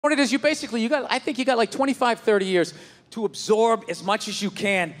What it is, I think you got like 25, 30 years to absorb as much as you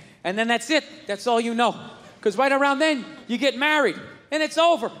can. And then that's it. That's all you know. Because right around then, you get married. And it's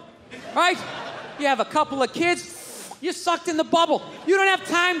over. Right? You have a couple of kids. You're sucked in the bubble. You don't have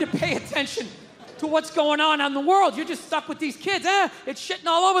time to pay attention to what's going on in the world. You're just stuck with these kids. It's shitting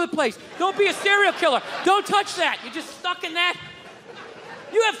all over the place. Don't be a serial killer. Don't touch that. You're just stuck in that.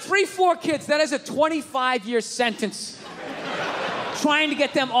 You have 3, 4 kids. That is a 25-year sentence. Trying to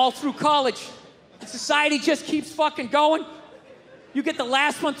get them all through college. And society just keeps fucking going. You get the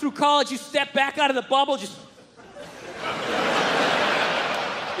last one through college, you step back out of the bubble, just...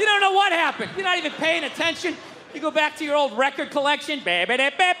 You don't know what happened. You're not even paying attention. You go back to your old record collection. Right?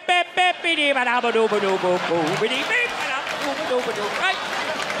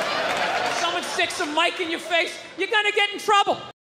 Someone sticks a mic in your face, you're gonna get in trouble.